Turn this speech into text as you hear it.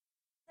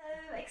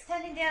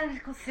presenting the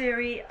analytical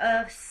theory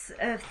of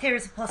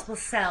theories of possible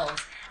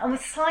selves, and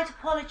with slight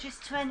apologies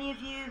to any of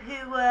you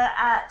who were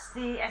at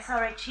the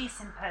SRHE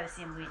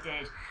symposium we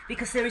did,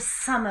 because there is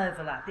some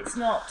overlap. It's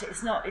not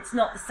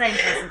the same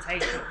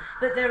presentation,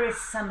 but there is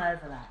some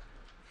overlap.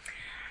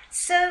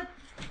 So,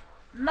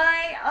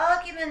 my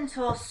argument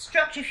or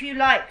structure, if you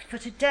like, for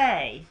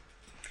today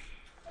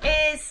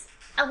is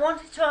I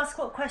wanted to ask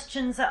what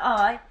questions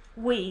are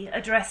we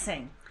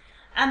addressing.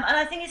 And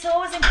I think it's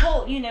always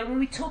important, when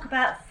we talk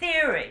about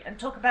theory and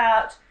talk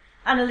about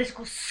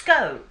analytical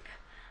scope,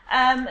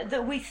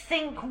 that we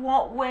think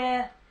what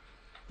we're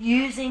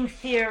using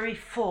theory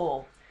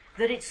for.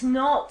 That it's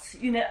not,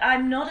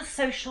 I'm not a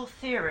social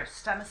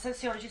theorist, I'm a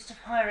sociologist of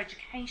higher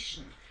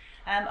education.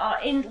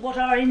 What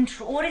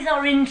is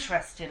our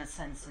interest, in a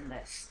sense, in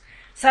this?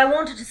 So I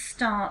wanted to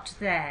start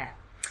there.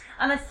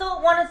 And I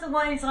thought one of the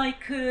ways I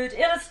could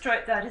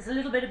illustrate that is a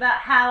little bit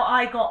about how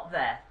I got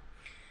there.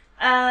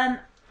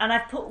 And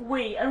I've put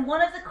we. And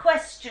one of the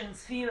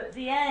questions for you at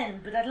the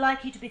end, but I'd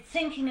like you to be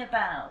thinking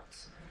about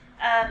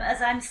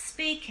as I'm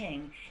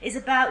speaking, is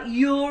about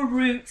your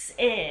roots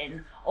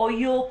in, or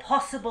your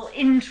possible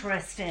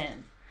interest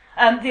in,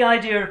 the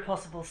idea of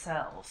possible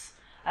selves.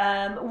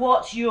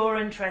 What's your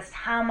interest?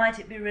 How might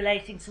it be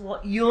relating to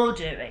what you're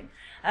doing?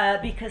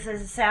 Because, as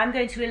I say, I'm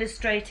going to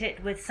illustrate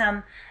it with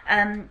some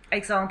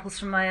examples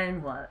from my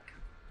own work.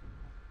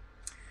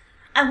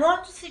 I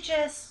want to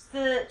suggest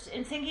that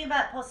in thinking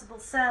about possible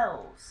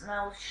selves, and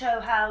I'll show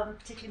how, and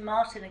particularly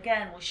Martin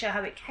again, will show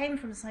how it came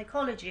from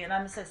psychology, and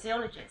I'm a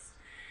sociologist,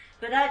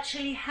 but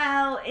actually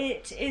how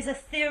it is a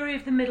theory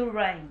of the middle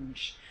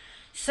range.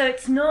 So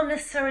it's not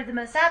necessarily the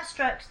most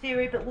abstract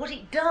theory, but what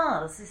it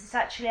does is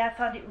actually, I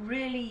found it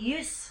really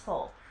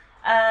useful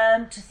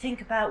to think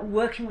about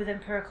working with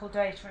empirical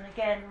data. And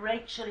again,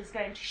 Rachel is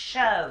going to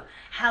show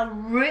how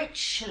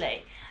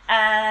richly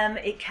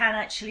it can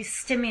actually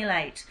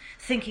stimulate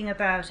thinking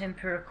about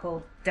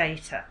empirical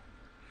data.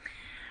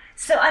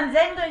 So I'm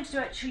then going to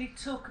actually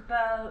talk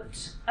about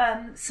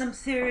some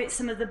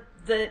of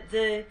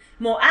the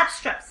more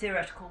abstract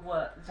theoretical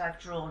work that I've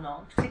drawn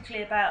on,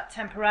 particularly about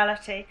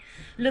temporality,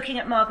 looking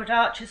at Margaret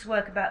Archer's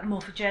work about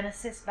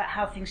morphogenesis, about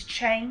how things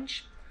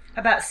change,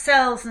 about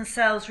cells and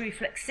cells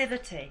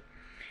reflexivity.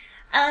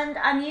 And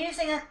I'm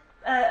using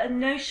a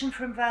notion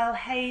from Val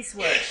Hay's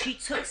work. She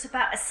talks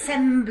about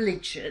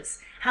assemblages,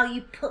 how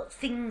you put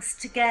things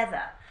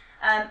together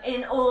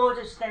in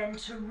order then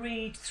to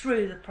read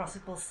through the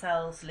possible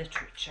cells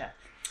literature.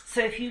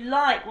 So if you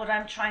like, what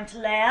I'm trying to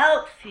lay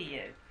out for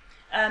you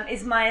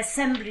is my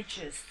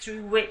assemblages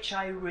through which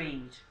I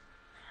read.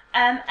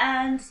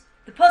 And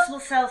the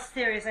possible cells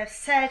theory, as I've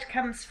said,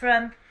 comes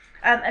from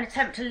an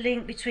attempt to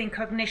link between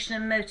cognition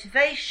and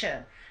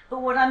motivation.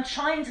 But what I'm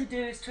trying to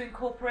do is to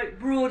incorporate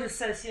broader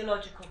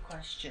sociological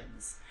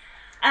questions.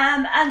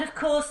 And of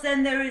course,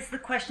 then there is the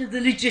question of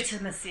the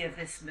legitimacy of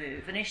this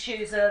move and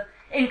issues of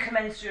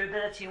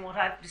incommensurability and what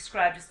I've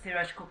described as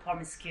theoretical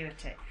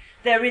promiscuity.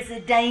 There is a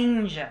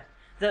danger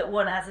that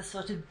one has a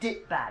sort of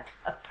dip bag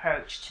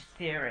approach to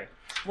theory.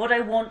 What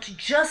I want to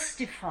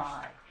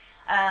justify,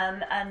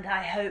 and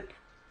I hope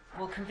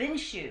will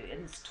convince you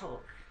in this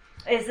talk,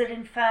 is that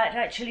in fact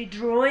actually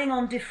drawing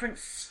on different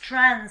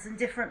strands and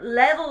different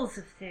levels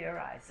of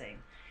theorizing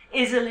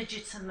is a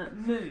legitimate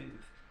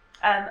move,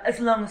 as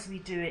long as we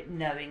do it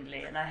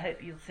knowingly, and I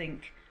hope you'll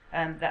think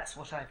that's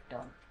what I've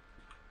done.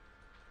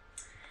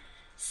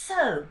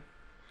 So,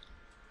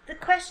 the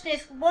question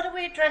is, what are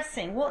we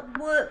addressing? What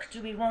work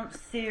do we want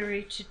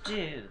theory to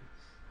do?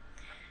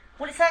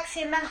 Well, it's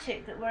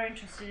axiomatic that we're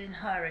interested in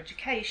higher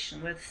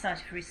education. We're the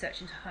Society for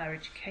Research into Higher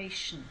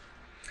Education.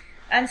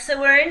 And so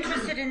we're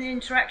interested in the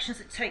interactions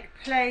that take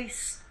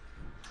place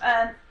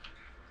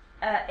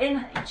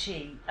in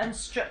HE and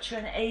structure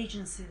and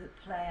agency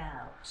that play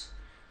out.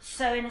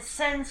 So in a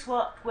sense,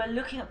 what we're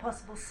looking at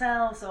possible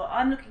selves, or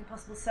I'm looking at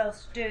possible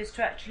selves to do, is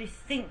to actually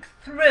think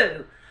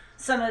through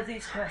some of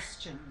these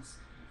questions.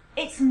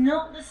 It's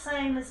not the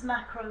same as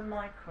macro and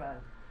micro,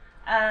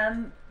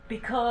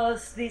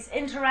 because these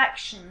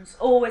interactions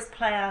always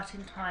play out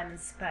in time and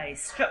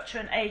space. Structure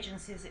and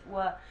agency, as it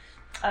were,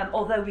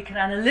 although we can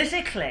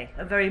analytically,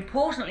 and very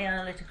importantly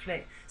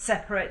analytically,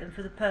 separate them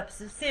for the purpose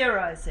of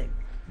theorizing,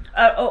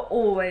 are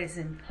always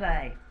in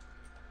play.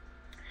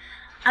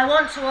 I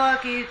want to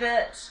argue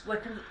that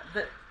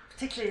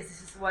particularly as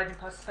this is the widening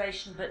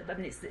participation, but I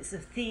mean it's a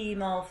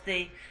theme of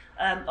the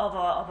of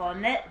our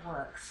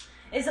networks,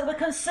 is that we're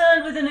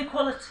concerned with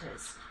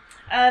inequalities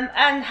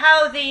and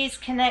how these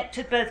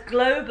connected both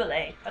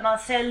globally, and I'll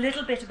say a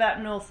little bit about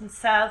North and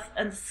South,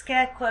 and the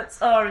scare quotes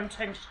are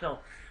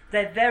intentional.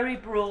 They're very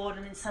broad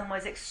and in some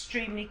ways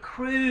extremely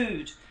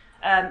crude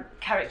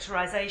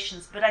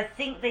characterizations, but I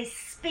think they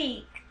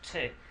speak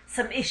to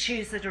some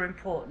issues that are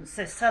important.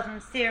 So Southern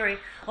theory,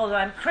 although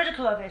I'm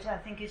critical of it, I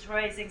think is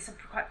raising some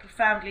quite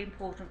profoundly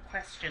important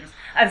questions,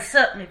 and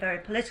certainly very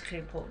politically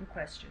important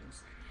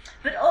questions,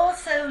 but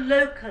also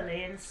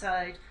locally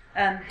inside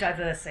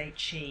diverse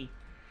HE.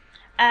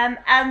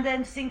 And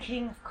then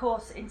thinking, of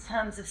course, in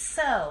terms of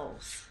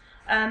selves,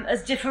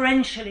 as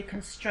differentially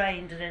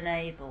constrained and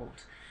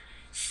enabled.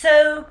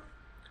 So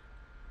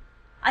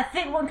I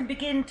think one can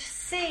begin to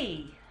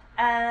see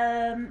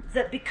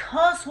that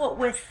because what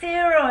we're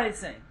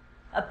theorising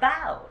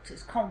about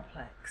is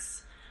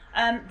complex,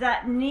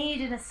 that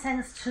need in a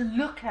sense to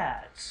look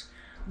at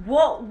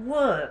what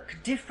work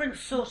different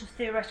sort of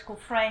theoretical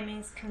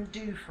framings can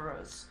do for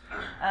us.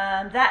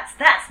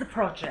 That's the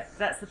project.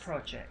 That's the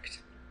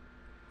project.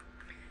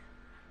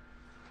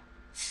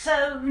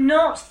 So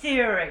not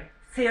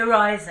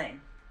theorising.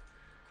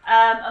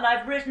 And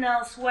I've written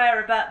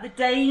elsewhere about the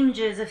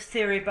dangers of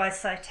theory by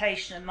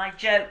citation, and my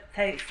joke,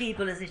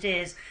 feeble as it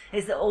is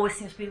that always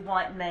seems to be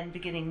white men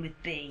beginning with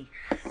B.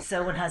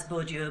 So one has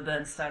Bourdieu,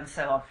 Bernstein, and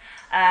so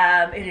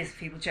on. It is a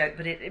feeble joke,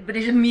 but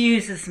it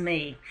amuses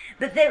me.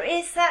 But there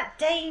is that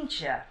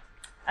danger,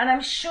 and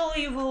I'm sure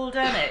you've all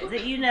done it,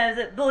 that you know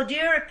that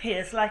Bourdieu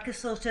appears like a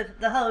sort of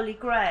the Holy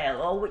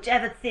Grail, or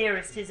whichever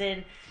theorist is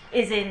in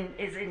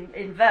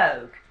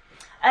vogue,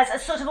 as a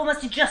sort of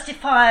almost a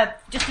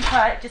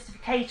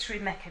justificatory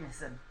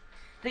mechanism.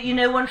 That, you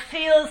know, one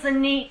feels the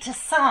need to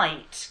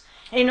cite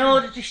in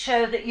order to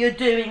show that you're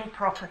doing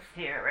proper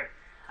theory.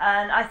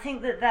 And I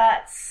think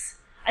I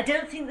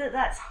don't think that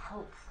that's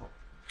helpful.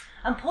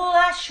 And Paul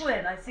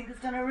Ashwin, I think, has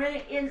done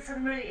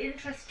some really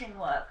interesting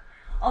work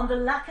on the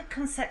lack of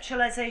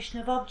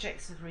conceptualization of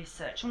objects of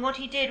research. And what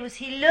he did was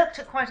he looked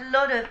at quite a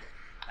lot of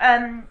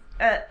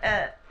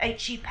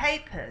HE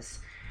papers,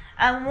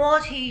 and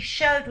what he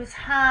showed was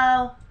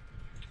how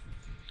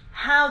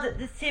that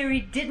the theory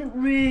didn't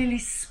really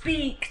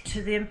speak to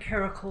the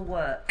empirical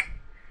work.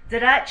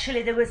 That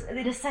actually there was,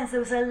 in a sense, there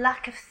was a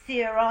lack of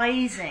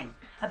theorizing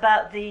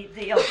about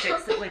the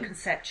objects that we're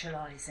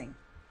conceptualizing.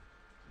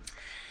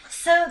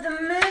 So the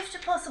move to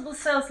possible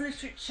selves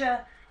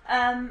literature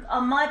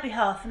on my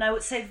behalf, and I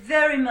would say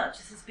very much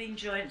this has been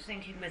joint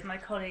thinking with my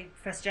colleague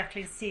Professor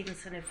Jacqueline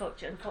Stevenson,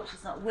 unfortunately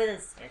she's not with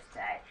us here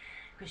today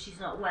because she's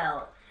not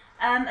well,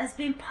 has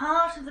been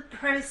part of the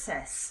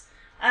process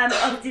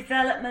of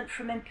development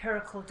from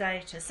empirical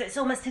data. So it's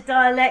almost a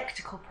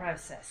dialectical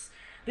process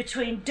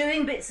between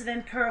doing bits of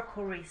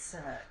empirical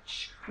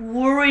research,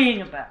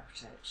 worrying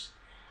about it,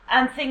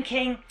 and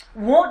thinking,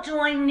 what do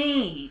I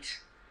need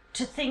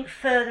to think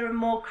further and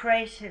more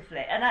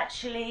creatively, and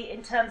actually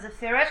in terms of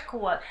theoretical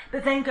work,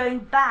 but then going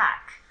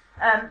back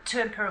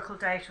to empirical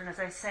data, and as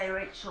I say,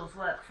 Rachel's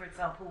work, for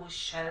example, will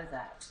show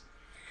that.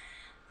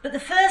 But the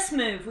first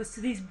move was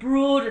to these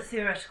broader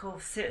theoretical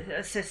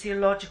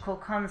sociological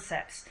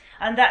concepts,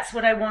 and that's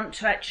what I want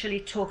to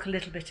actually talk a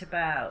little bit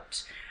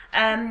about.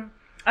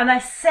 And I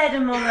said,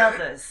 among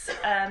others,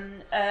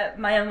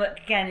 my own work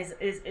again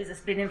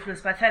has been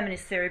influenced by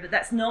feminist theory, but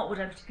that's not what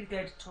I'm particularly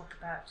going to talk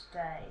about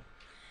today.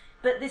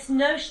 But this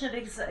notion of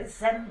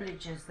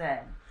assemblages,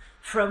 then,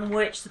 from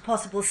which the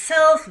possible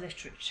selves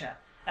literature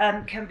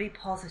can be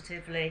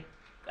positively,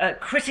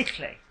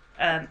 critically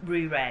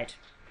reread.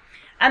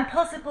 And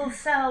possible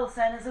selves,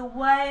 then, as a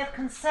way of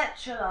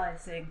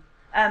conceptualizing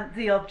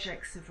the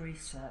objects of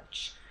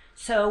research.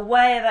 So a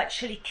way of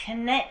actually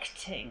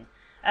connecting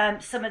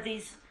some of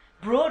these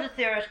broader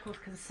theoretical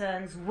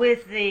concerns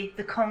with the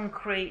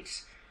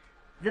concrete,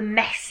 the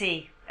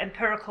messy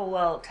empirical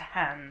world to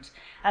hand,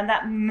 and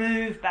that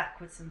move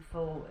backwards and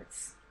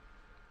forwards.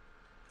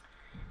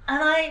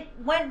 And I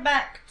went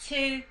back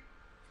to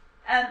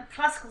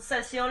classical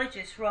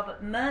sociologist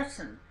Robert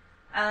Merton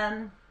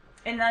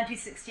in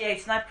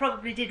 1968, and I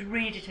probably did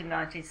read it in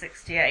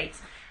 1968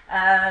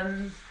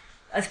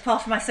 as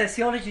part of my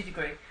sociology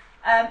degree.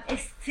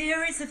 It's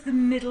theories of the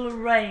middle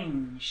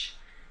range.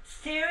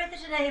 Theory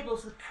that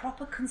enables the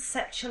proper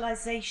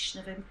conceptualization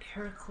of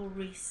empirical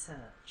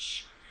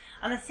research.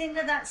 And I think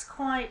that that's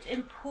quite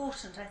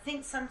important. I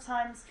think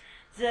sometimes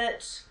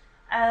that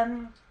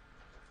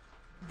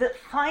that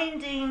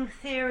finding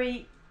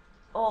theory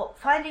or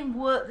finding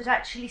work that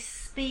actually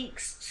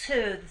speaks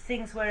to the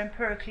things we're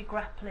empirically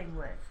grappling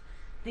with,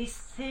 these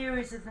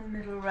theories of the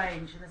middle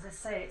range, and as I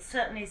say, it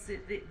certainly is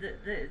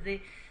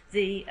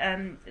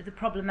the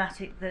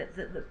problematic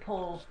that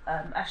Paul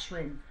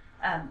Ashwin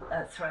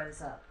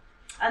throws up.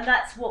 And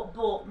that's what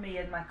brought me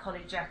and my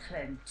colleague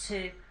Jacqueline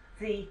to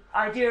the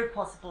idea of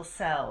possible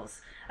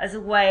selves as a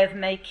way of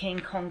making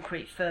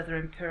concrete further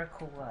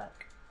empirical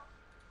work.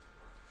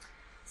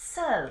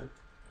 So,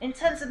 in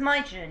terms of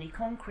my journey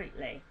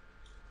concretely,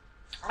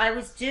 I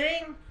was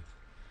doing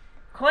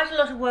quite a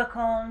lot of work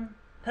on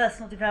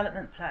personal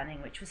development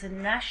planning, which was a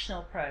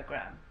national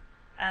programme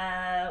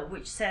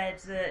which said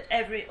that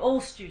all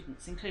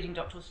students, including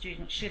doctoral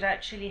students, should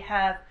actually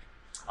have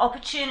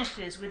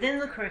opportunities within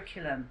the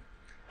curriculum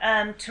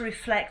to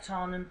reflect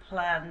on and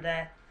plan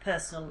their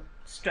personal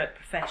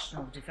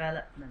professional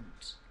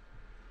development.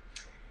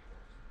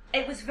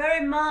 It was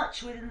very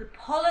much within the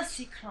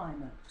policy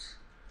climate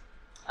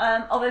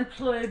of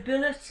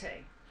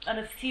employability and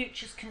of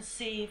futures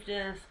conceived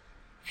of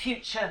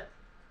future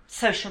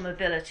social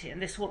mobility,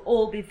 and this will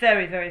all be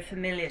very, very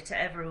familiar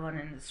to everyone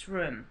in this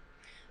room,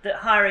 that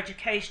higher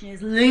education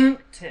is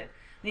linked to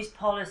these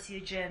policy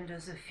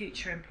agendas of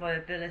future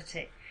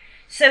employability.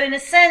 So in a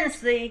sense,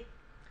 the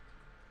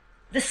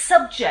the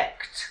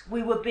subject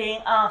we were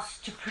being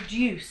asked to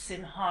produce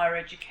in higher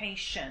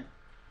education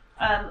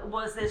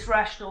was this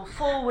rational,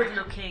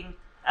 forward-looking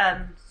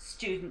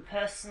student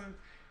person,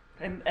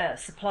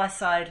 supply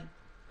side,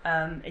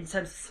 in terms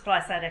of supply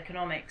side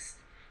economics,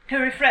 who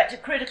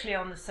reflected critically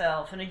on the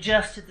self and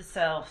adjusted the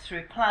self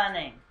through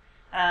planning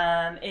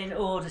in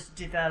order to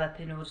develop,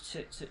 in order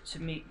to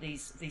meet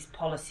these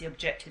policy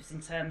objectives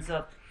in terms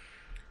of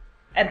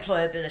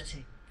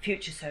employability,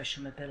 future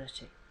social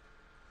mobility.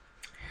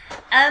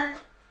 And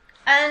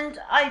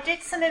I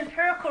did some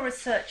empirical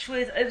research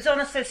it was on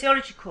a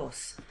sociology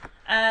course,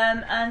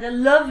 and a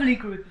lovely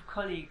group of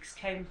colleagues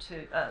came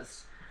to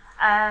us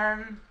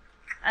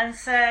and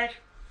said,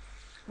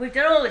 we've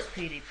done all this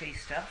PDP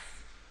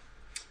stuff,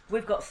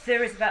 we've got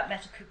theories about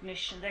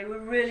metacognition, they were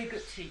really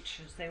good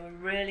teachers, they were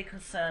really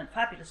concerned,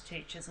 fabulous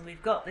teachers, and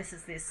we've got this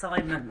as the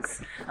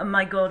assignments, and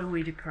my God, are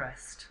we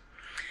depressed.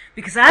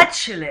 Because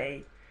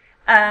actually,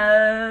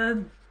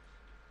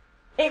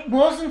 it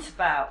wasn't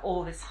about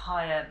all this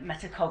higher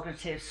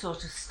metacognitive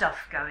sort of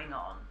stuff going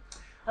on.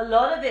 A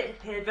lot of it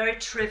appeared very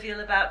trivial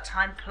about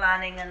time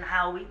planning and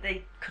how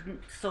they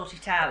couldn't sort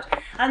it out.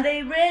 And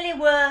they really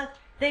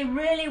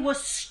were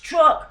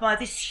struck by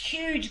this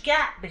huge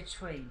gap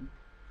between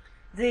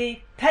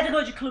the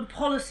pedagogical and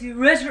policy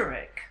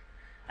rhetoric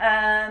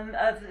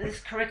of this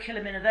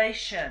curriculum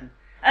innovation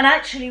and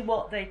actually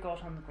what they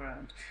got on the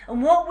ground.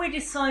 And what we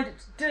decided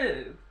to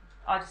do,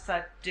 I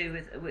decided to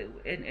do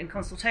in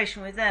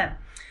consultation with them,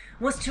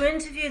 was to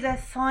interview their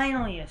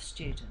final year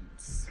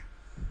students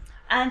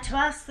and to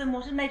ask them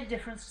what had made a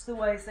difference to the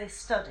ways they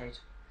studied.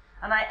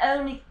 And I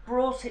only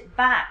brought it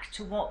back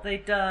to what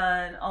they'd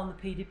done on the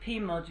PDP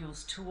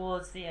modules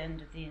towards the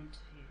end of the interviews.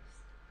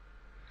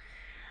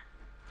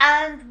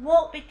 And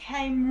what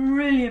became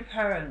really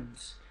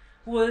apparent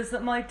was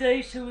that my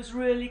data was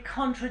really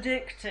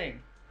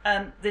contradicting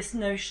this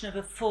notion of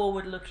a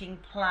forward-looking,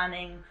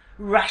 planning,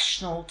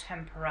 rational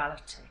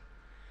temporality.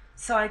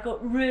 So I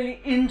got really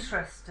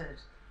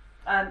interested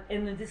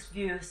in this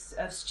view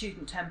of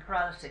student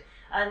temporality.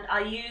 And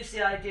I used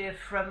the idea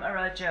from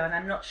Arajo, and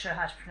I'm not sure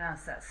how to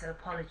pronounce that, so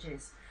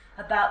apologies,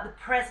 about the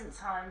present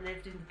time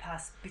lived in the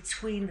past,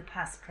 between the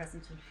past,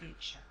 present and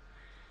future.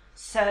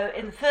 So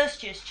in the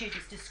first year,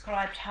 students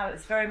described how it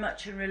was very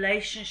much in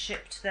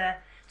relationship to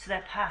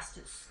their past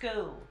at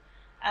school.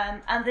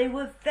 And they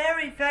were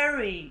very,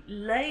 very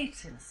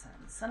late in a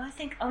sense, and I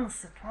think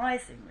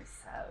unsurprisingly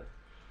so,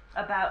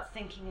 about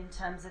thinking in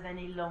terms of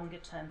any longer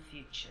term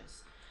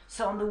futures.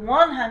 So on the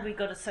one hand, we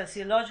got a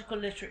sociological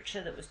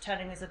literature that was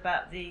telling us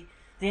about the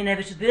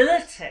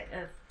inevitability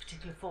of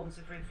particular forms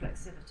of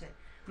reflexivity.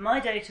 My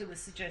data was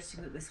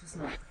suggesting that this was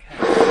not the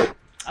case,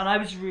 and I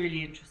was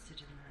really interested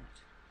in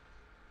that.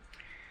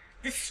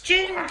 The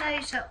student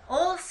data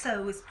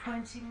also was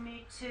pointing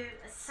me to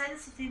a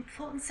sense of the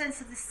important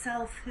sense of the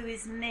self who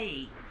is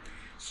me.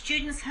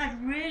 Students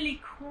had really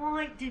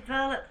quite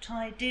developed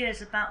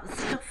ideas about the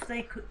stuff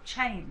they could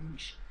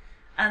change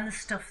and the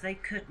stuff they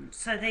couldn't.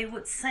 So they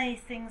would say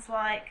things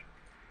like,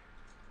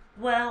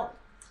 well,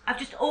 I've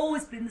just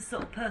always been the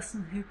sort of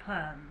person who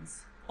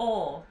plans,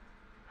 or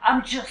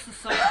I'm just the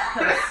sort of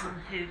person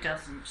who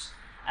doesn't.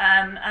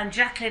 And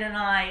Jacqueline and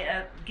I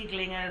are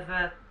giggling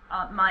over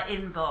my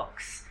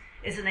inbox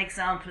is an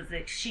example of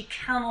this. She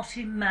cannot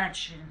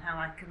imagine how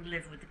I can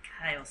live with the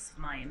chaos of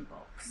my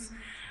inbox.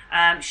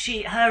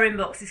 Mm-hmm. Her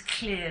inbox is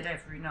cleared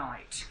every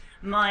night.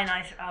 Mine,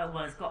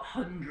 has got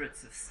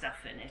hundreds of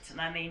stuff in it, and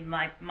I mean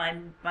my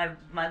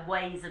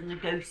ways of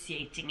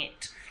negotiating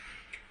it.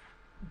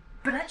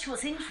 But actually,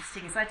 what's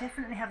interesting is I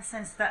definitely have a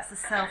sense that's the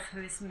self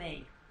who is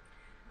me.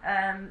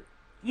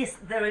 Yes,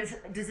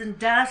 there's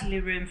undoubtedly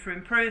room for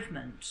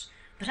improvement,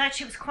 but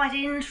actually, it was quite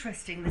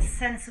interesting the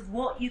sense of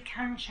what you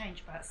can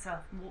change about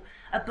self,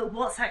 but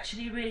what's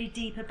actually really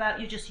deep about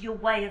your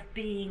way of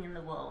being in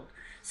the world.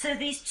 So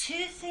these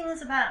two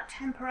things about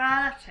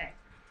temporality.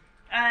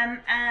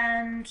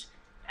 And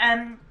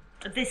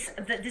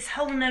this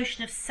whole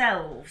notion of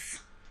selves,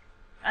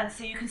 and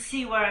so you can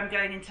see where I'm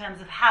going in terms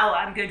of how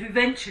I'm going to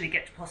eventually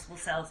get to possible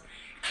selves,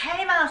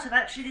 came out of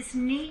actually this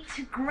need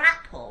to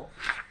grapple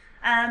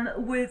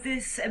with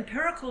this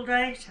empirical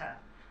data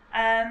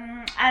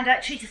and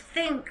actually to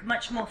think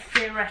much more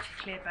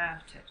theoretically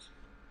about it.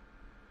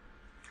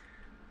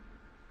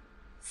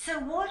 So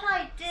what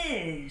I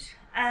did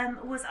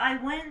was I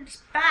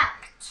went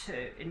back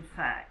to, in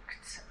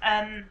fact,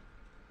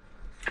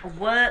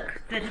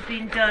 work that had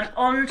been done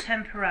on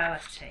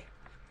temporality.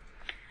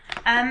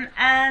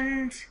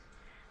 And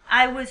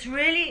I was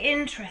really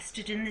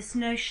interested in this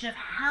notion of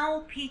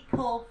how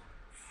people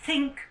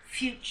think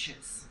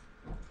futures,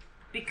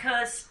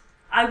 because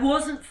I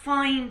wasn't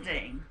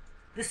finding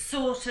the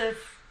sort of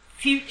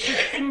future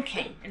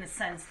thinking, in a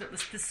sense, that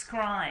was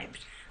prescribed.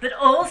 But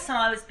also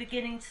I was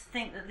beginning to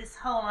think that this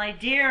whole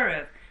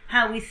idea of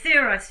how we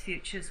theorize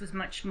futures was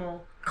much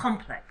more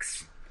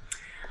complex.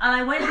 And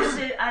I went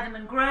to Adam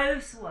and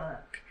Grove's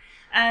work,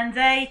 and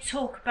they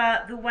talk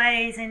about the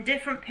ways in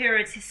different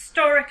periods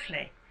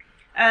historically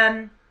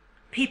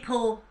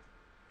people,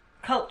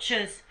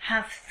 cultures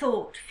have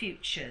thought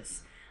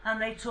futures.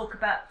 and they talk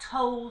about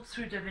told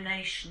through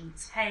divination,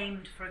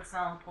 tamed, for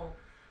example,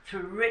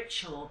 through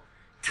ritual.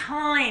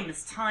 Time,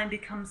 as time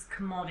becomes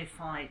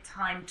commodified,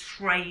 time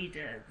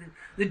trader,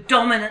 the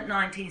dominant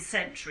 19th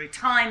century,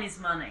 time is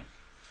money.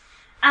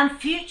 And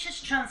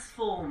futures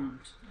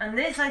transformed. And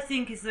this, I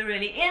think, is the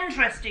really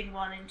interesting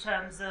one in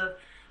terms of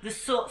the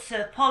sorts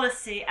of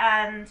policy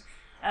and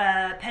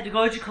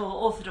pedagogical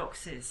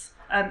orthodoxies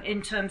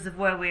in terms of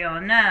where we are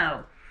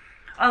now,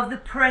 of the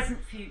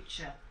present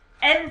future,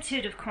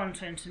 emptied of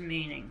content and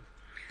meaning.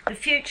 The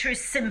future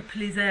is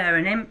simply there,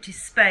 an empty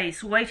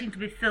space waiting to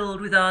be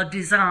filled with our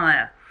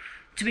desire,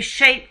 to be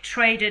shaped,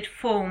 traded,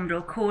 formed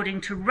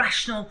according to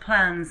rational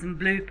plans and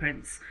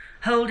blueprints,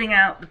 holding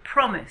out the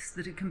promise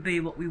that it can be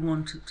what we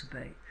want it to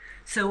be.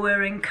 So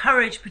we're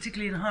encouraged,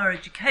 particularly in higher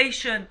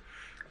education,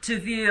 to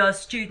view our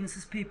students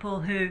as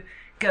people who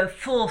go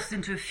forth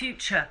into a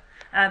future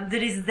that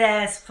is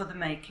theirs for the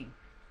making.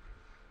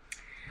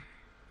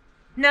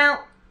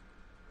 Now,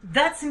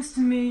 that seems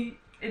to me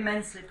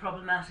immensely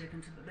problematic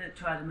and to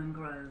Adam and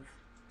Grove.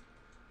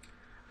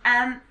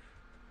 And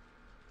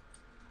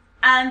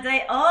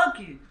they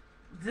argue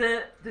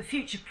that the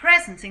future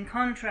present, in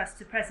contrast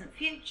to present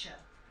future,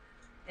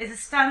 is a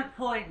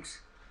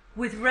standpoint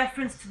with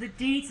reference to the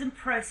deeds and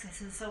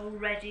processes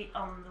already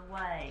on the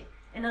way.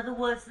 In other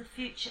words, the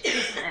future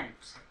isn't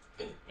empty.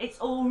 It's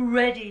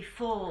already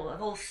full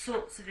of all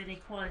sorts of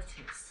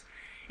inequalities.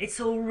 It's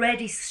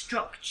already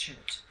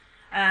structured.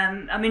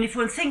 If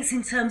one thinks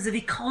in terms of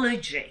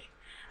ecology,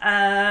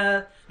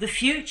 the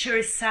future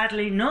is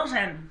sadly not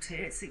empty.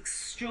 It's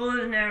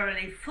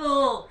extraordinarily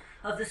full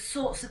of the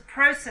sorts of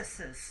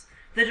processes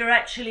that are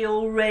actually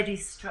already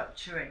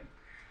structuring.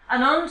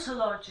 And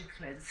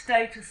ontologically, the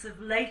status of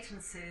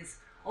latencies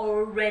are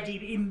already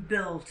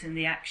inbuilt in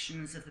the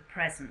actions of the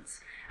present.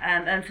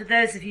 And for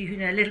those of you who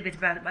know a little bit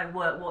about my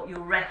work, what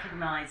you'll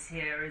recognise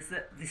here is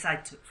that this I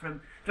took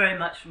very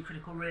much from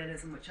critical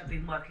realism, which I've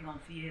been working on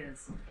for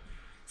years.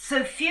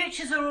 So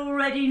futures are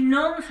already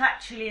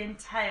non-factually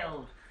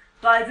entailed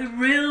by the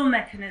real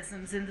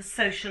mechanisms in the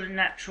social and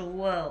natural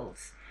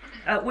worlds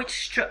which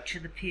structure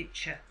the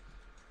future.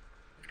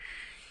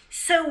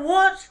 So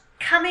what,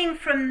 coming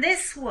from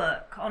this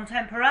work on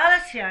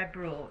temporality I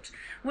brought,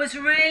 was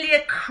really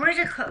a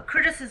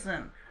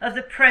criticism of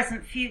the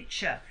present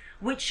future,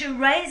 which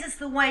erases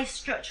the way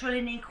structural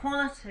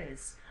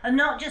inequalities are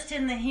not just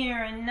in the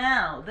here and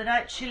now, but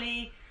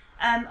actually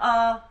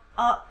are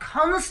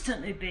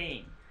constantly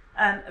being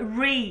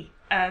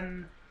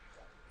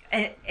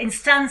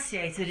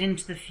instantiated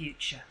into the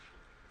future.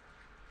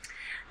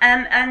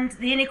 And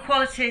the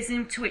inequalities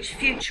into which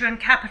future and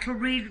capital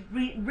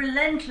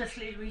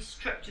relentlessly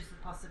restructures the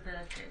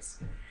possibilities.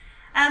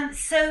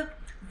 So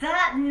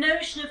that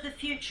notion of the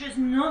future is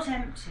not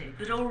empty,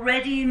 but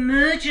already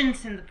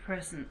emergent in the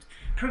present,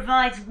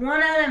 provides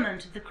one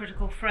element of the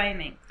critical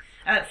framing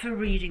for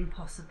reading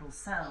possible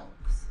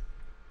selves.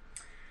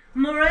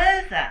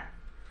 Moreover,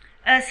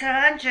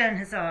 SRHE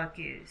Joint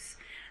argues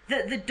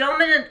that the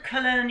dominant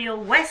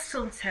colonial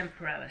Western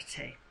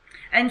temporality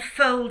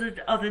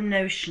enfolded other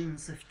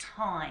notions of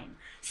time.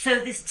 So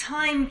this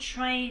time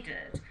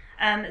traded,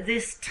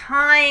 this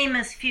time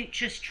as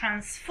futures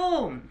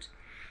transformed,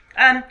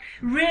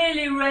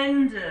 really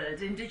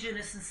rendered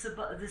indigenous and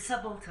the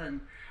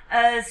subaltern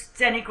as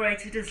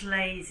denigrated as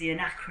lazy,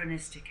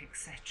 anachronistic,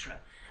 etc.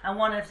 And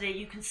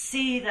you can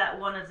see that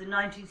one of the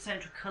 19th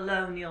century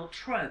colonial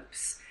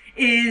tropes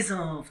is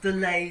of the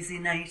lazy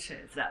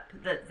native, that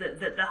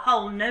the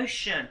whole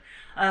notion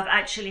of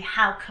actually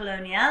how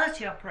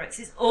coloniality operates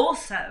is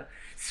also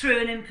through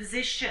an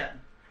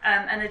imposition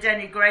and a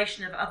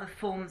denigration of other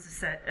forms of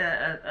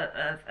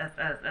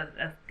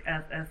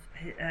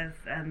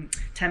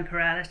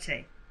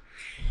temporality.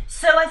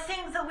 So I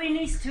think that we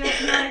need to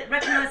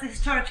recognise the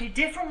historically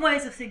different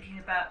ways of thinking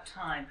about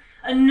time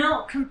are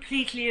not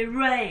completely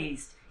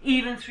erased,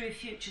 even through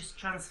futures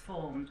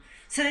transformed.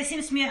 So there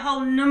seems to me a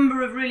whole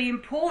number of really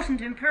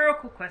important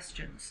empirical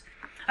questions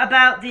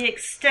about the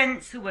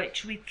extent to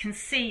which we can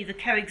see the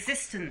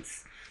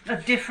coexistence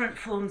of different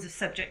forms of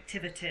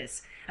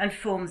subjectivities and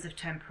forms of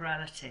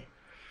temporality.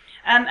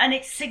 And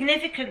it's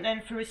significant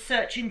then for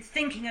research in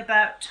thinking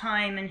about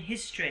time and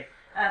history,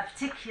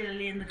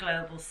 particularly in the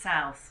global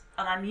south.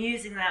 And I'm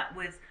using that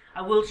with,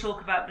 I will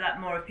talk about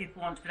that more if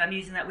people want to, but I'm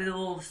using that with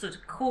all the sort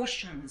of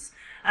cautions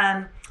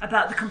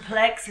about the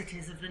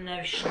complexities of the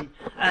notion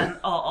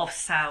of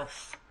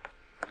South.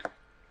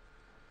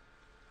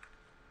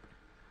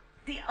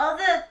 The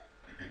other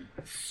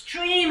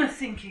stream of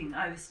thinking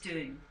I was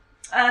doing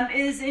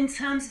is in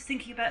terms of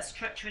thinking about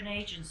structure and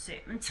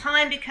agency. And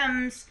time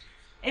becomes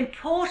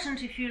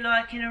important, if you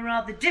like, in a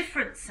rather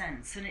different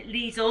sense, and it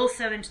leads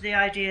also into the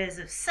ideas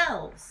of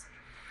selves.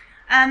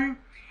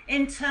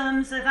 In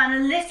terms of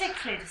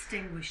analytically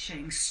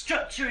distinguishing,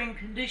 structuring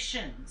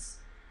conditions,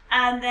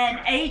 and then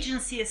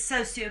agency of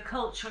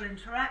socio-cultural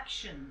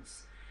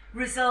interactions,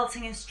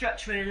 resulting in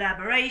structural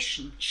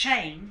elaboration,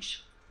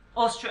 change,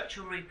 or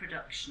structural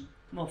reproduction,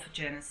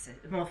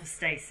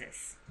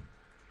 morphostasis.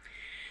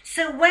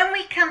 So when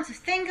we come to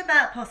think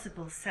about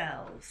possible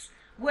selves,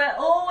 we're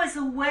always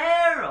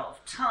aware of,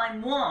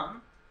 time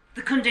one,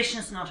 the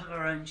conditions not of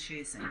our own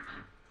choosing.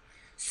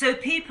 So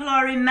people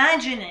are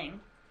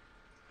imagining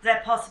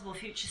their possible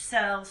future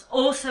selves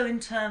also in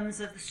terms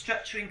of the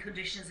structuring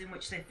conditions in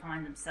which they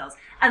find themselves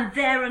and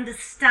their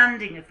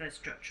understanding of those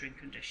structuring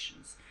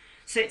conditions.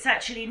 So it's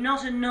actually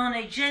not a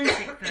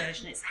non-agentic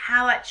version, it's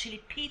how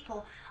actually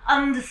people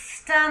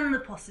understand the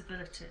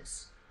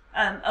possibilities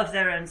of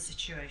their own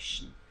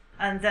situation.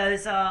 And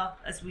those are,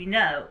 as we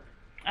know,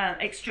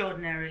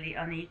 extraordinarily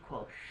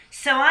unequal.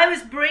 So I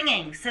was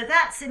bringing, so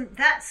that's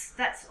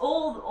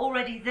all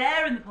already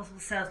there in the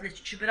possible selves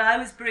literature, but I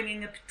was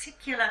bringing a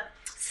particular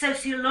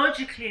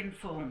sociologically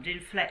informed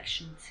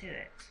inflection to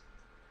it.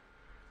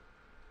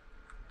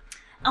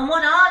 And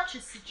what Archer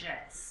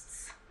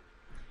suggests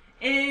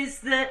is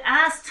that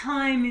as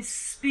time is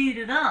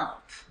speeded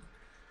up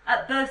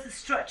at both the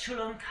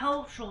structural and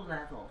cultural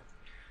level,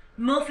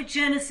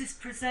 morphogenesis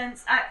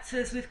presents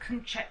actors with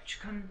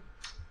contextual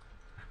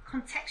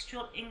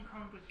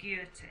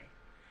incongruity.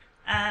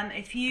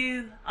 If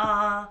you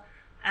are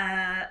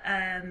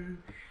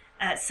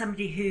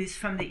somebody who's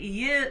from the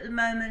EU at the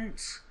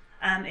moment,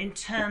 in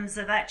terms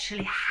of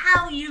actually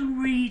how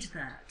you read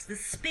that, the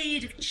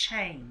speed of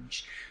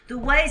change, the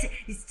ways...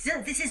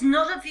 This is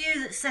not a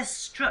view that says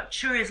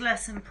structure is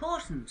less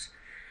important.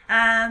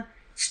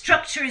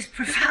 Structure is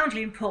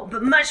profoundly important,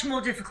 but much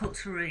more difficult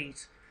to read.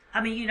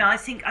 I mean, I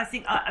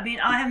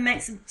have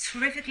made some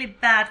terrifically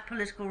bad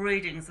political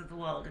readings of the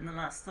world in the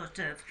last sort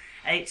of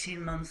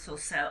 18 months or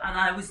so, and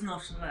I was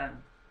not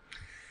alone.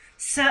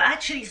 So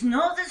actually, it's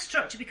not that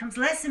structure becomes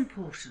less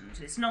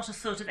important. It's not a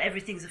sort of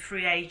everything's a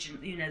free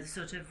agent, the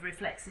sort of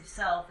reflexive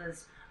self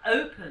as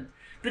open,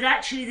 but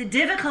actually the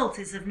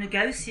difficulties of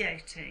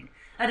negotiating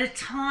at a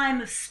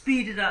time of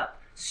speeded up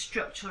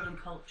structural and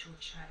cultural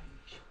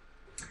change.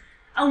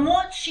 And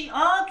what she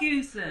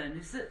argues then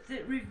is that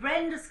it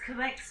renders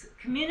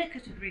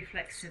communicative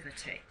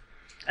reflexivity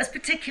as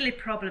particularly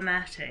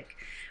problematic.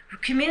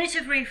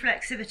 Communicative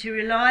reflexivity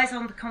relies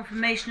on the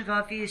confirmation of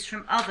our views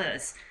from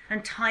others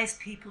and ties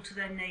people to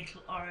their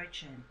natal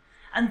origin.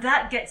 And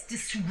that gets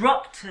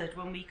disrupted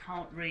when we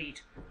can't read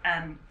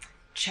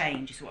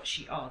change, is what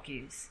she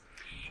argues.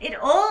 It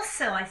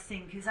also, I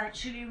think, is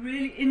actually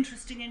really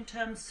interesting in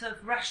terms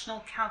of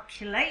rational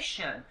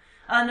calculation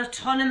and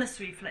autonomous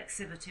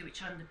reflexivity,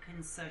 which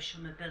underpins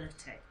social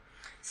mobility.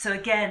 So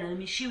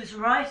again, she was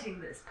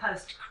writing this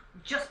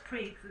just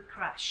pre the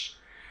crash,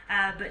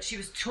 but she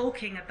was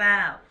talking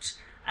about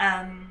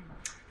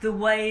the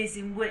ways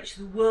in which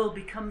the world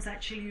becomes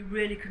actually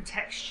really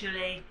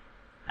contextually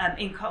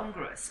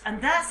incongruous.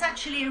 And that's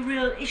actually a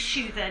real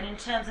issue then in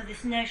terms of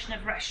this notion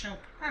of rational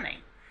planning,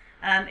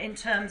 in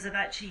terms of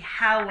actually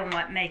how one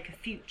might make a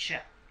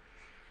future.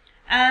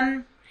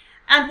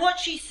 And what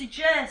she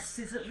suggests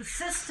is at the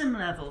system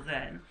level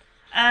then,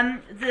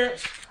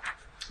 that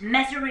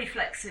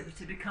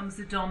meta-reflexivity becomes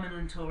the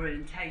dominant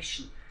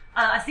orientation.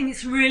 I think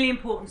it's really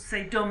important to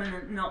say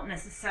dominant, not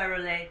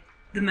necessarily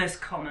the most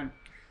common.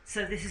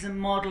 So this is a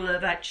model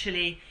of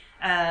actually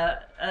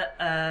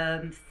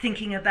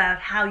thinking about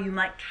how you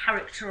might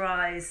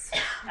characterise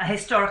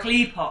historical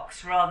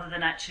epochs rather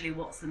than actually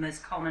what's the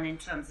most common in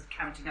terms of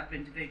counting up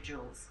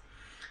individuals.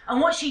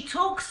 And what she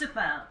talks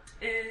about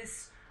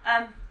is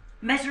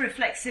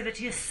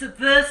meta-reflexivity is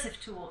subversive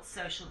towards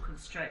social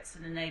constraints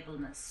and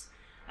enablements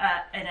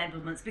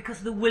because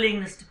of the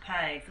willingness to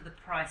pay for the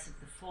price of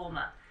the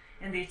former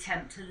in the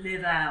attempt to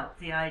live out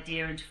the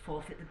idea and to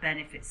forfeit the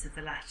benefits of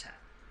the latter.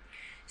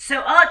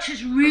 So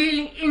Archer's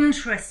really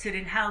interested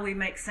in how we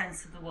make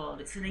sense of the world.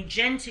 It's an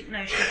agentic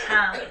notion of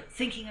how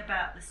thinking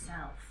about the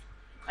self.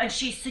 And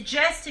she's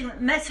suggesting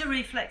that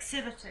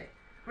meta-reflexivity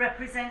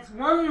represents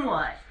one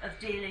way of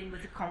dealing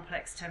with the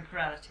complex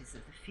temporalities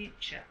of the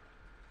future.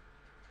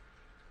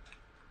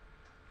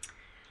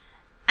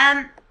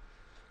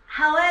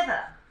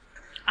 However,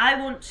 I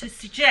want to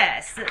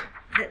suggest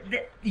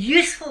that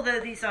useful though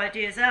these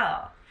ideas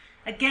are,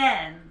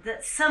 again,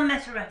 that some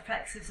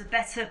meta-reflexives are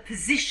better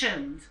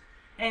positioned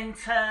in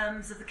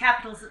terms of the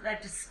capitals at their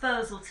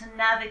disposal to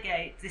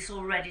navigate this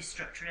already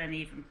structurally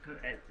uneven,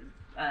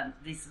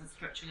 these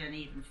structurally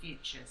uneven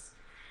futures.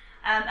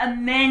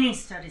 And many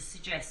studies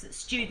suggest that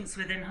students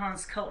with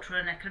enhanced cultural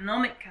and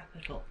economic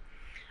capital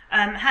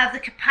have the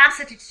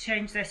capacity to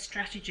change their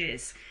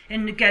strategies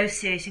in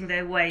negotiating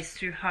their ways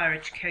through higher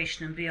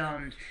education and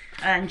beyond.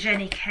 And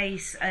Jenny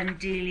Case and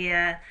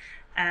Delia,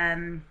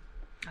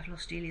 I've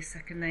lost Delia's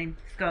second name,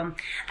 it's gone,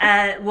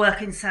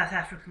 work in South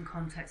African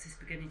context is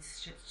beginning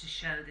to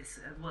show this,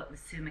 work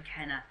with Sue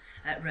McKenna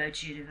at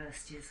Rhodes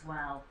University as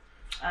well.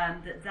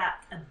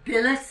 That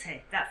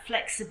ability, that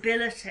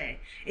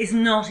flexibility is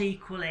not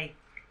equally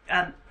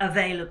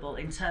available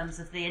in terms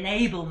of the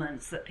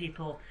enablements that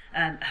people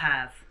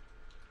have.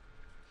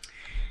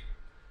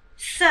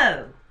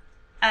 So,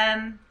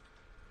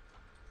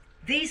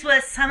 these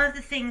were some of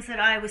the things that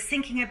I was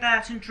thinking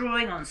about and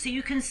drawing on. So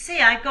you can see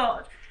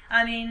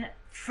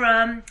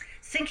from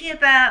thinking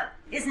about,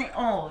 isn't it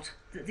odd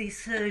that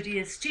these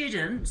third-year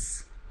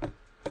students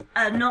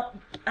are not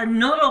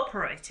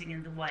operating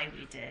in the way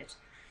we did,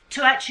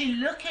 to actually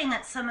looking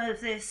at some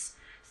of this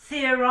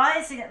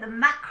theorising at the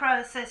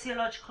macro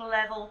sociological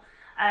level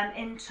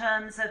in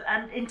terms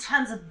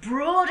of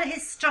broader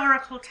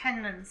historical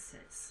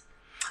tendencies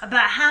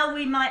about how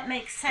we might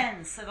make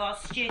sense of our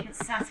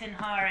students sat in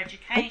higher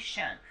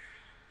education,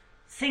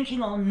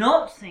 thinking or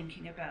not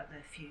thinking about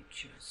their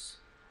futures,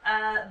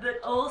 but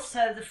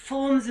also the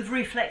forms of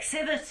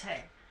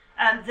reflexivity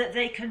that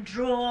they can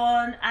draw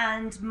on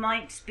and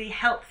might be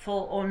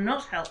helpful or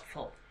not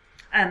helpful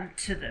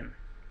to them.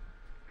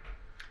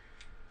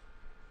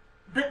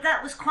 But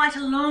that was quite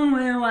a long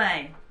way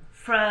away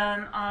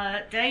from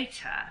our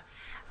data.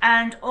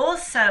 And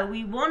also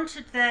we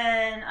wanted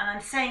then, and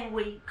I'm saying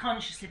we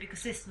consciously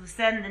because this was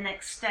then the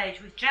next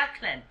stage with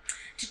Jacqueline,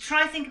 to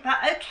try and think about,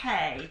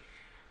 okay,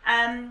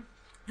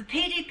 the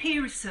PDP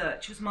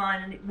research was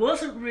mine and it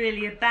wasn't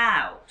really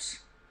about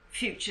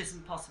futures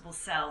and possible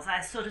selves.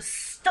 I sort of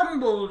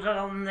stumbled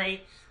on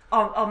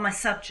my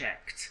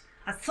subject.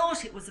 I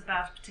thought it was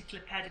about a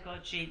particular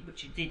pedagogy,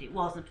 which it did. It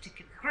wasn't a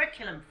particular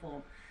curriculum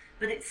form,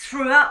 but it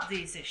threw up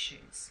these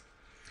issues.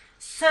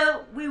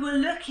 So we were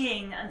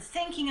looking and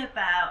thinking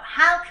about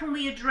how can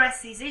we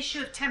address these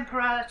issues of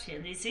temporality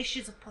and these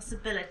issues of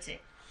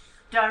possibility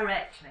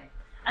directly.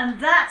 And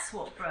that's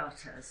what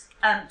brought us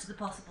to the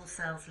possible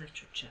selves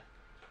literature.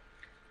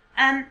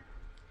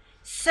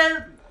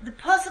 So the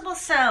possible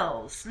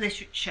selves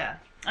literature,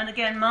 and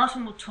again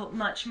Martin will talk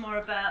much more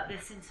about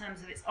this in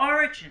terms of its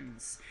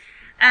origins,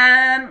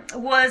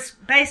 was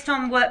based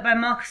on work by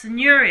Marcus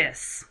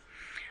Aurelius,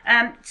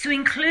 to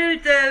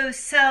include those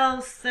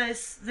selves,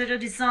 those that are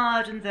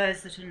desired and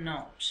those that are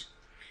not.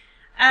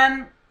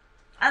 And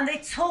they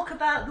talk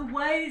about the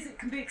ways it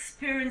can be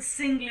experienced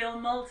singly or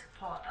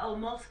multiply,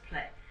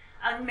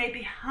 and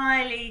maybe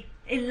highly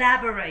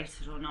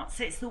elaborated or not.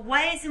 So it's the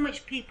ways in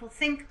which people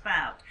think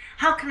about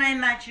how can I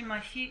imagine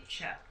my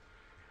future,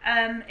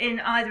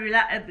 in either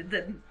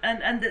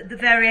the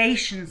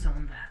variations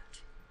on that.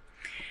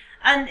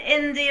 And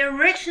in the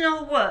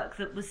original work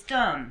that was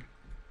done,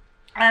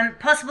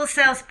 possible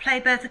selves play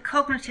both a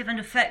cognitive and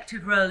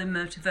affective role in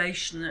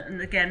motivation.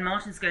 And again,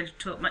 Martin's going to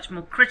talk much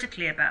more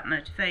critically about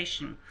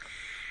motivation,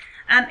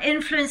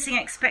 influencing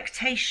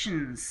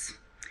expectations.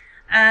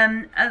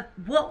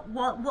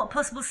 What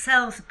possible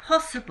selves are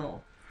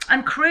possible,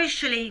 and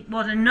crucially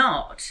what are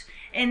not,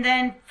 in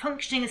then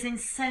functioning as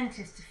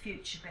incentives to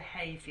future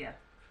behaviour.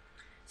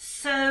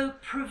 So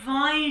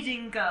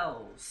providing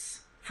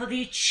goals for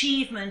the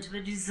achievement of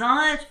a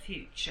desired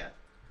future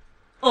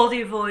or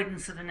the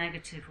avoidance of a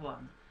negative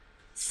one.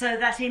 So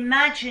that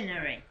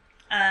imaginary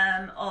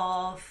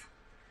of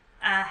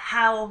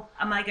how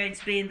am I going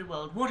to be in the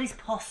world, what is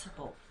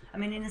possible. I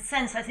mean, in a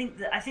sense, I think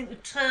the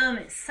term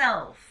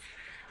itself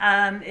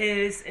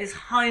is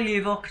highly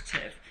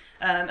evocative,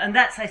 and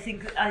that's I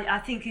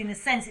think in a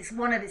sense it's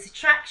one of its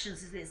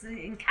attractions, is it's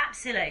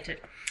encapsulated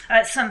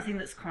something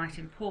that's quite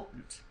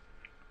important.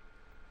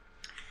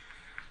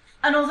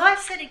 And although I've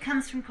said it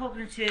comes from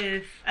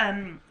cognitive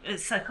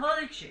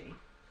psychology,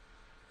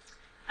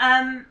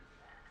 one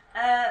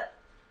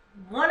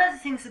of the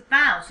things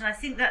about, and I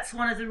think that's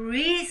one of the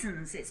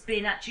reasons it's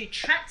been actually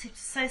attractive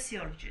to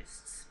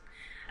sociologists,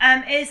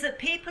 is that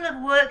people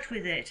have worked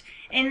with it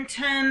in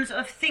terms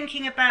of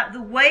thinking about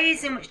the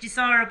ways in which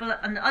desirable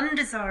and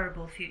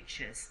undesirable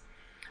futures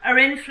are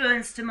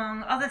influenced,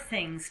 among other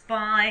things,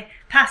 by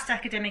past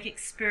academic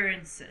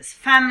experiences,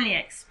 family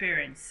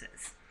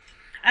experiences.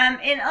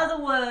 In other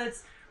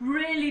words,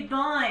 really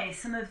by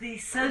some of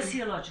these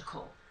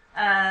sociological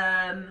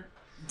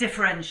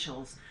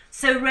differentials.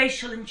 So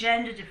racial and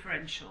gender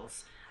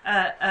differentials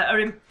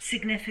are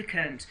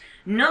significant,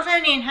 not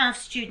only in how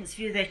students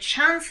view their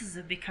chances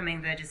of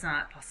becoming their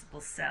desired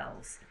possible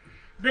selves,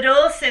 but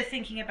also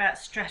thinking about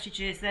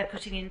strategies they're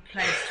putting in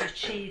place to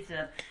achieve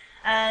them.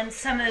 And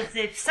some of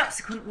the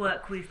subsequent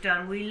work we've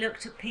done, we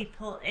looked at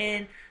people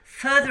in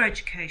further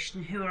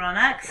education who are on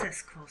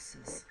access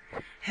courses,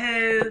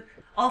 who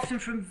often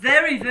from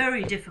very,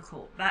 very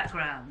difficult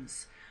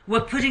backgrounds were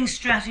putting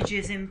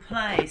strategies in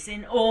place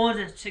in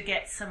order to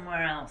get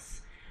somewhere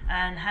else,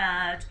 and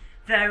had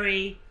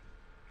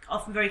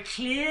often very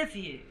clear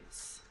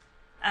views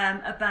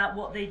about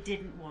what they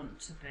didn't want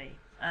to be,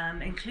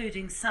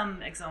 including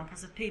some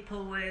examples of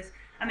people with,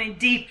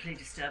 deeply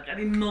disturbed,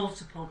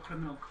 multiple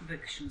criminal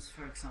convictions,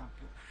 for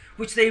example,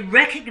 which they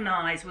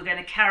recognise were going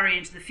to carry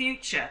into the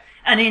future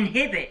and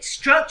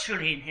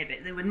structurally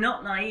inhibit. They were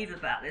not naive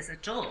about this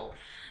at all.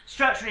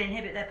 Structurally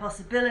inhibit their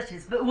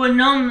possibilities, but were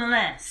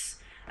nonetheless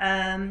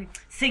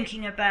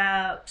thinking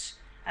about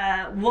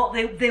what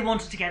they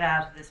wanted to get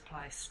out of this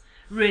place.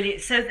 Really,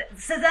 so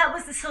that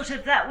was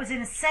that was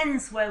in a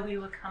sense where we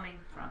were coming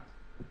from.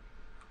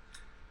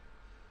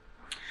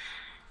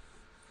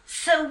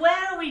 So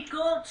where we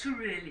got to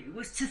really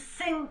was to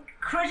think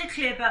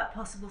critically about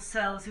possible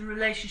selves in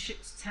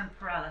relationship to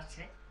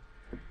temporality,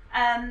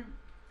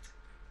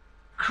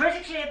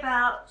 critically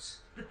about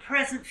the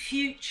present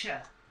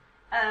future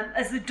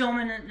as the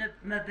dominant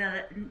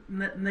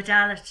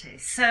modality.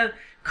 So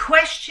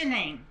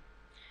questioning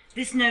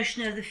this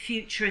notion of the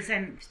future as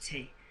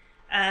empty,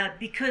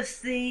 because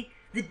the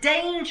The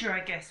danger, I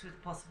guess,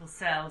 with possible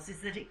selves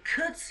is that it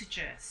could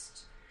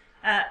suggest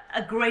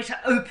a greater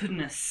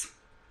openness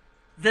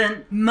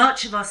than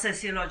much of our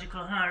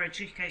sociological and higher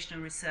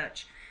educational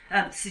research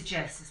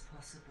suggests is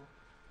possible.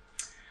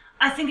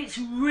 I think it's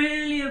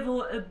really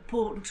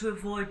important to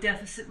avoid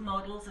deficit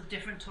models of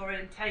different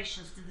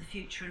orientations to the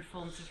future in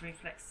forms of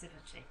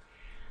reflexivity.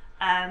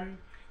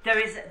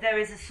 There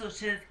is a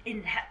sort of,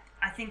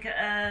 I think,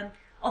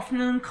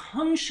 often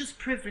unconscious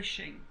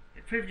privileging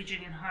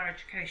in higher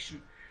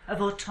education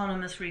of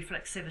autonomous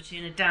reflexivity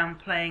and a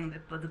downplaying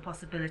the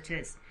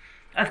possibilities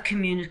of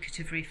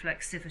communicative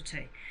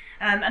reflexivity.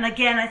 And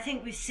again, I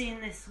think we've seen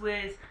this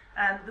with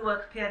the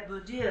work of Pierre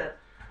Bourdieu,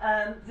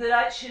 that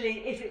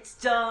actually, if it's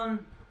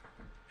done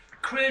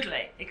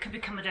crudely, it could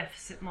become a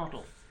deficit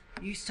model.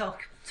 You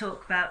talk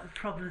about the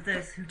problem of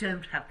those who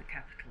don't have the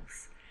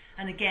capitals.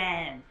 And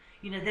again,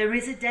 there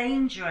is a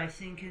danger, I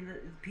think, in the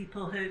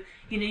people who,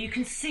 you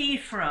can see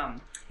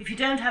from, if you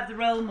don't have the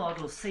role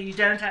models, so you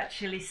don't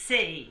actually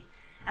see.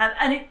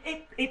 And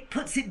it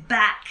puts it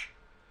back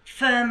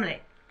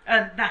firmly,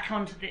 back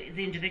onto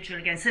the individual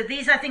again. So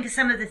these, I think, are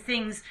some of the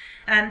things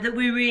that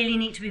we really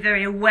need to be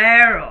very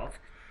aware of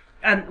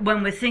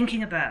when we're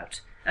thinking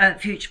about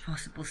future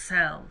possible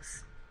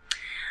selves.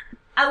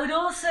 I would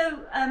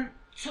also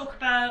talk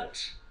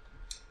about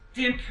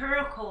the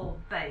empirical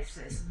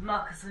basis.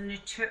 Marcus and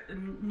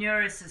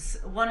Neuris's,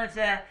 one of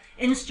their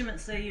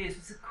instruments they used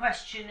was a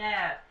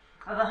questionnaire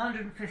of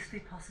 150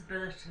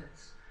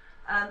 possibilities.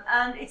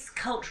 And it's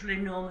culturally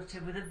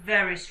normative with a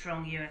very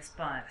strong US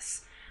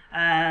bias.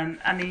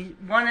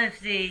 One of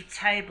the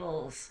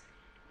tables,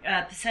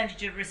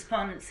 percentage of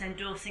respondents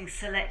endorsing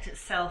selected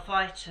self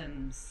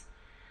items,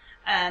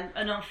 and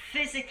on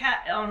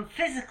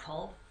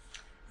physical,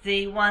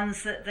 the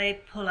ones that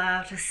they pull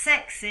out are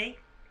sexy,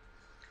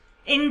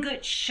 in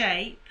good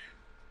shape,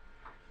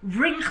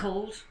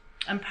 wrinkled,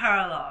 and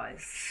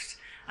paralysed.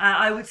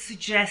 I would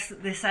suggest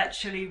that this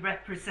actually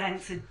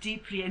represents a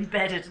deeply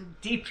embedded and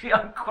deeply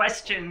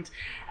unquestioned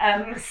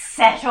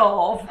set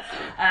of,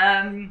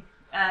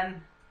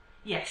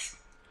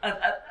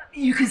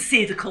 you can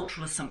see the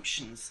cultural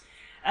assumptions.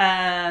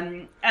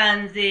 And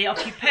the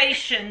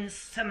occupations,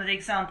 some of the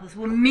examples,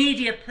 were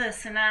media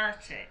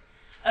personality,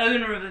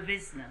 owner of a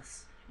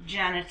business,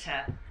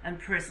 janitor, and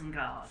prison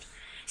guard.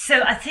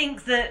 So I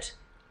think that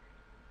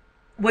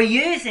we're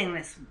using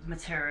this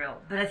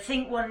material, but I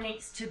think one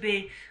needs to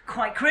be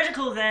quite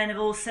critical then of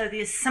also the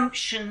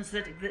assumptions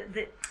that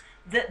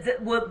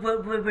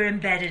we're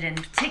embedded in,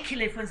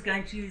 particularly if one's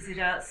going to use it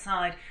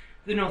outside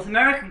the North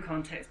American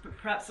context, but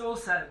perhaps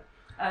also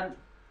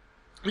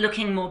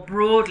looking more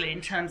broadly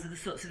in terms of the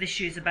sorts of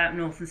issues about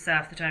North and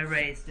South that I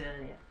raised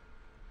earlier.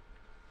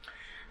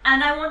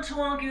 And I want to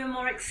argue a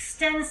more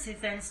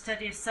extensive then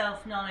study of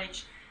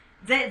self-knowledge.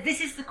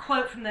 This is the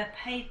quote from their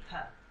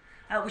paper,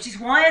 which is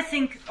why I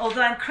think,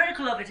 although I'm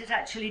critical of it, it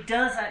actually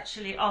does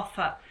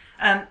offer.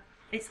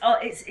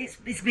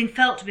 It's been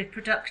felt to be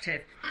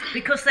productive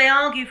because they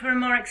argue for a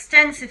more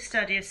extensive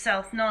study of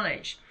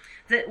self-knowledge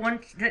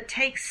that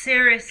takes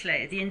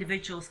seriously the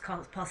individual's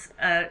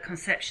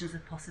conceptions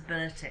of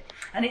possibility.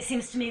 And it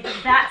seems to me that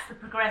that's the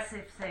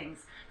progressive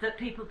things that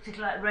people,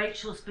 particularly like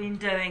Rachel's been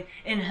doing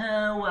in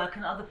her work,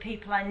 and other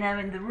people I know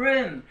in the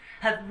room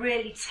have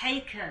really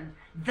taken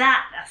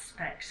that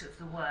aspect of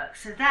the work.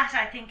 So that,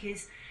 I think,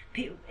 is,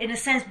 in a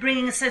sense,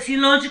 bringing a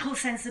sociological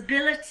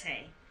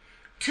sensibility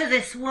to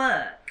this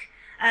work,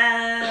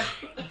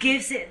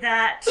 gives it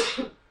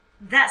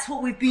that's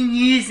what we've been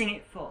using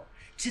it for,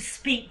 to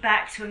speak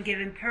back to and give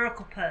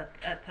empirical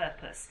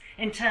purpose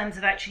in terms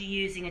of actually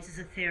using it as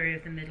a theory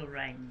of the middle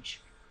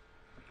range.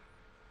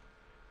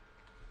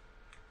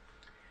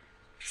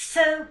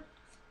 So,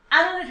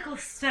 Analytical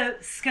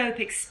Scope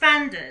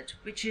Expanded,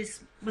 which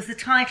was the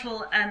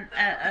title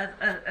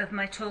of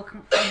my talk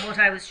and what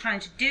I was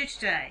trying to do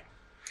today.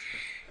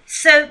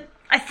 So,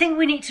 I think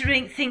we need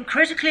to think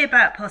critically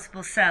about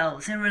possible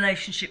selves in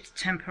relationship to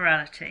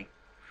temporality.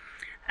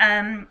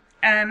 And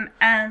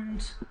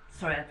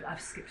sorry, I've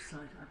skipped a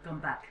slide. I've gone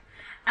back.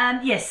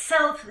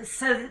 So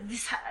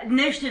this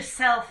notion of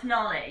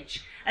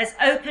self-knowledge as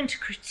open to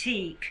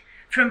critique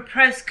from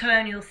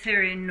post-colonial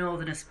theory and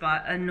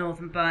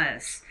northern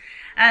bias.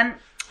 And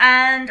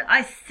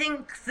I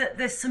think that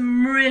there's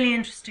some really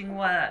interesting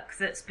work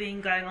that's been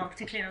going on,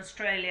 particularly in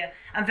Australia,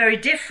 and very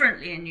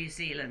differently in New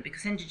Zealand,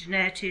 because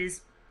indigeneity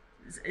is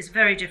a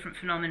very different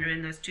phenomena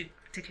in those two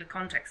particular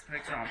contexts, for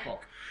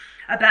example,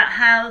 about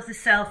how the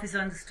self is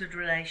understood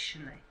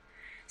relationally.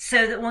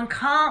 So that one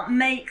can't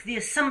make the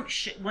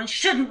assumption, one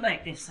shouldn't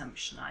make the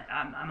assumption,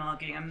 I'm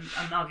arguing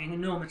a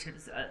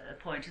normative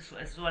point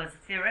as well as a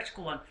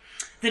theoretical one,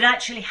 that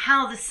actually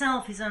how the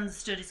self is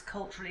understood is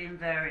culturally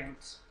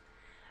invariant.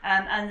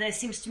 And there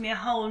seems to me a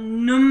whole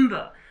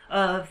number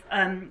of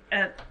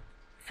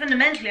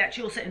fundamentally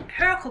actually also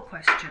empirical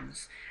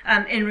questions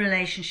in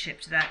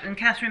relationship to that. And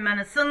Catherine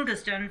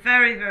Manathunga's done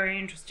very, very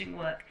interesting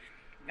work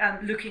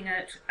looking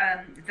at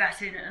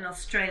that in an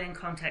Australian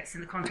context,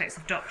 in the context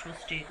of doctoral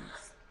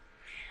students.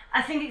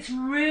 I think it's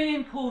really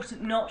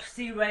important not to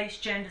see race,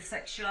 gender,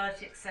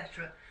 sexuality,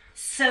 etc.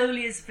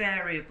 solely as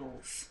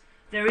variables.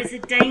 There is a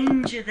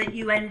danger that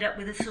you end up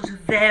with a sort of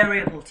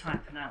variable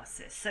type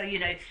analysis. So, you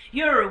know,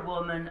 you're a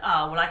woman,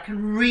 well, I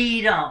can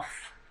read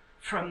off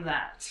from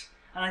that.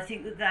 And I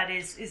think that that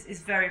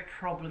is very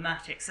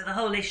problematic. So the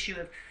whole issue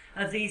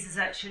of these is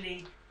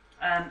actually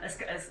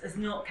as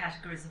not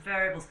categories of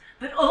variables,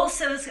 but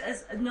also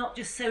as not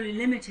just solely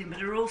limiting,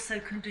 but are also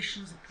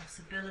conditions of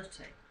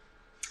possibility.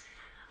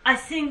 I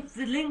think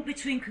the link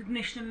between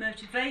cognition and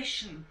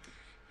motivation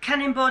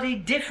can embody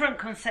different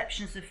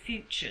conceptions of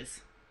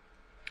futures.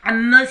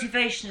 And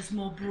motivation is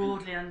more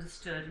broadly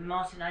understood, and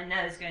Martin, I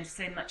know, is going to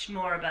say much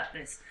more about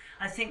this.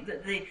 I think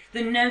that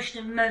the notion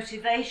of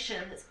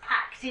motivation that's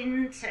packed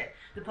into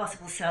the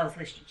possible selves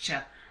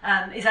literature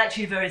is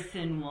actually a very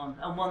thin one,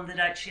 and one that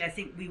actually I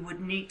think we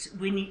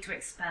need to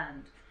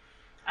expand.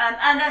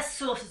 And as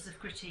sources of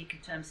critique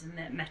in terms of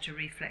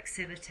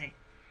meta-reflexivity.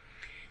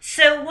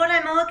 So what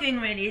I'm arguing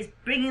really is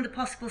bringing the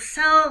possible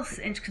selves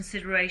into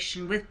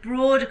consideration with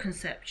broader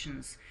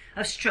conceptions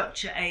of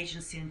structure,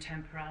 agency and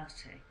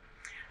temporality.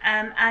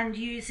 And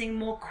using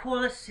more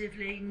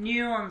qualitatively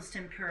nuanced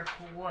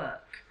empirical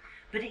work.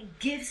 But it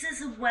gives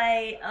us a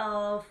way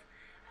of,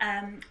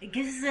 it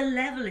gives us a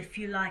level, if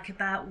you like,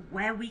 about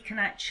where we can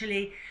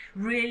actually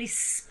really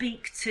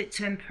speak to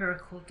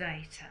empirical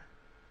data.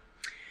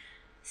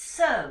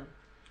 So,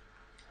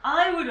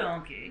 I would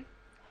argue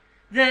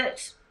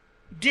that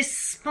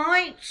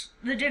despite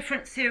the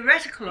different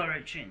theoretical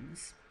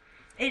origins,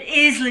 it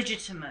is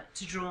legitimate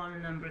to draw on a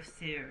number of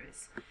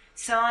theories.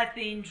 So I've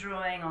been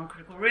drawing on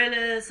critical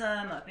realism,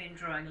 I've been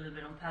drawing a little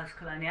bit on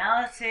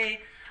post-coloniality,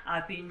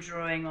 I've been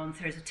drawing on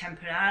theories of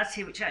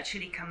temporality, which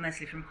actually come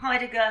mostly from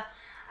Heidegger.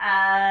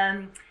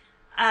 I'm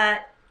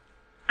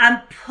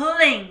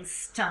pulling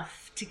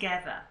stuff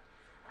together,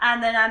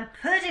 and then I'm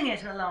putting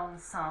it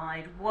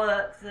alongside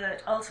work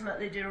that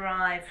ultimately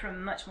derived from a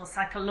much more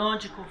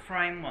psychological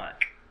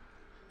framework.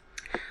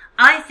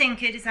 I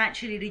think it is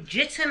actually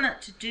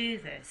legitimate to do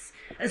this,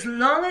 as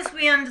long as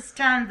we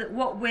understand that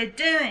what we're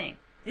doing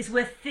is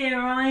we're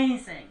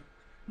theorizing,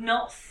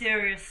 not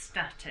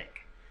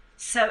theoriostatic.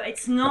 So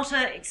it's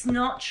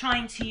not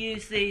trying to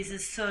use these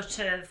as sort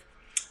of,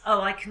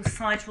 I can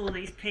cite all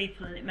these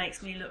people and it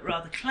makes me look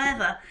rather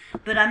clever,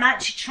 but I'm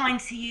actually trying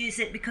to use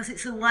it because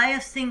it's a way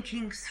of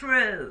thinking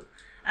through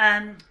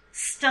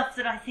stuff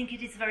that I think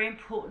it is very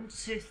important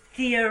to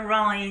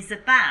theorize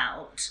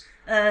about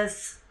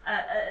as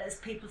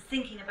people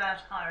thinking about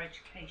higher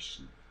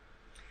education.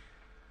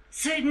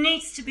 So it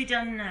needs to be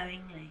done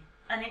knowingly.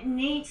 And it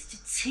needs to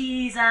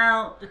tease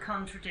out the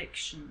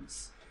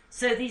contradictions.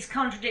 So these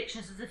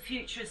contradictions of the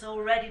future is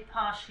already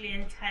partially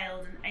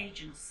entailed in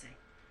agency.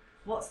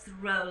 What's the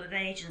role of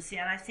agency?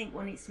 And I think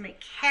one needs to make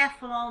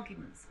careful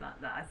arguments about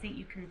that. I think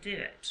you can do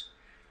it.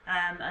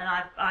 And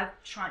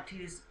I've tried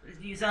to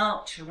use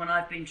Archer when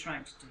I've been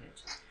trying to do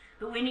it.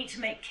 But we need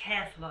to make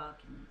careful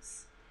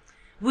arguments.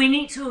 We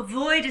need to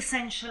avoid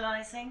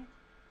essentializing.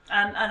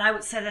 And I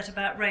would say that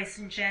about race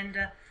and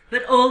gender,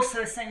 but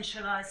also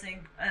essentializing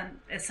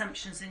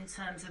assumptions in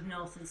terms of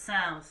North and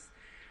South,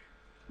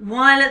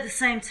 while at the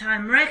same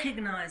time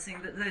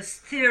recognizing that those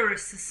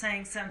theorists are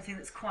saying something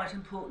that's quite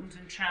important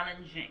and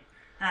challenging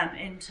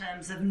in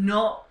terms of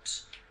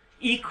not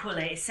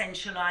equally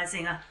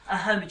essentializing a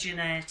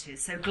homogeneity.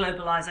 So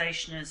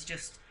globalization is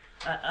just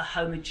a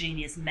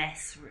homogeneous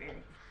mess,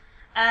 really.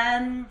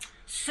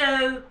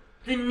 So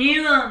the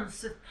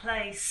nuance of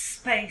place,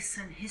 space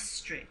and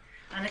history,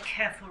 and a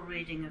careful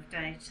reading of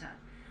data.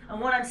 And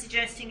what I'm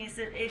suggesting is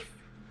that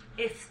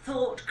if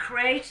thought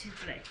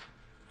creatively,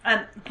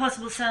 the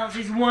possible selves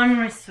is one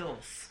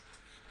resource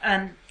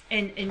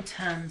in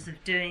terms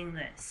of doing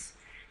this.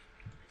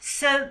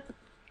 So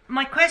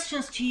my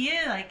questions to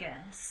you, I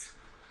guess,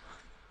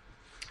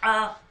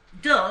 are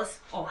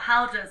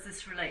how does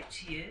this relate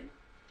to you?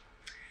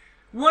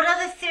 What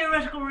other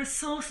theoretical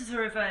resources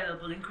are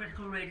available in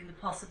critical reading the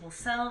possible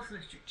selves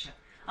literature?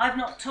 I've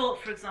not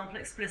talked, for example,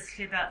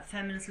 explicitly about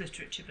feminist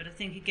literature, but I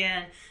think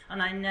again,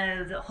 and I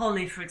know that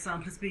Holly, for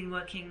example, has been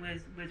working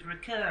with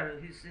Ricoeur,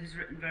 who's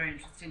written very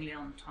interestingly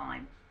on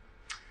time.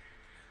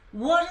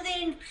 What are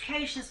the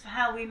implications for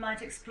how we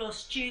might explore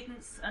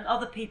students and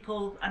other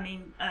people,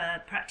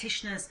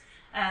 practitioners,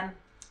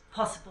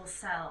 possible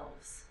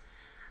selves?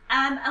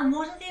 And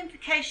what are the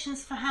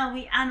implications for how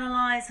we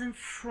analyse and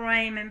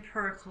frame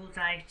empirical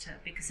data?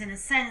 Because in a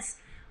sense,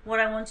 what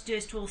I want to do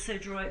is to also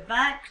draw it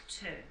back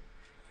to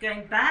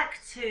going back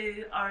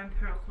to our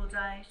empirical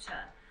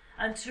data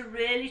and to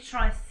really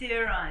try and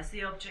theorise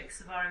the objects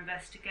of our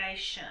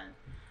investigation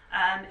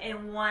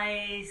in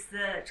ways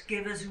that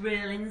give us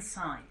real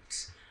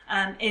insight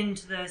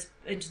into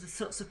the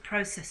sorts of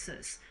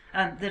processes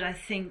that I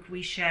think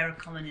we share a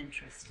common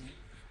interest in.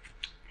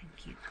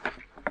 Thank you.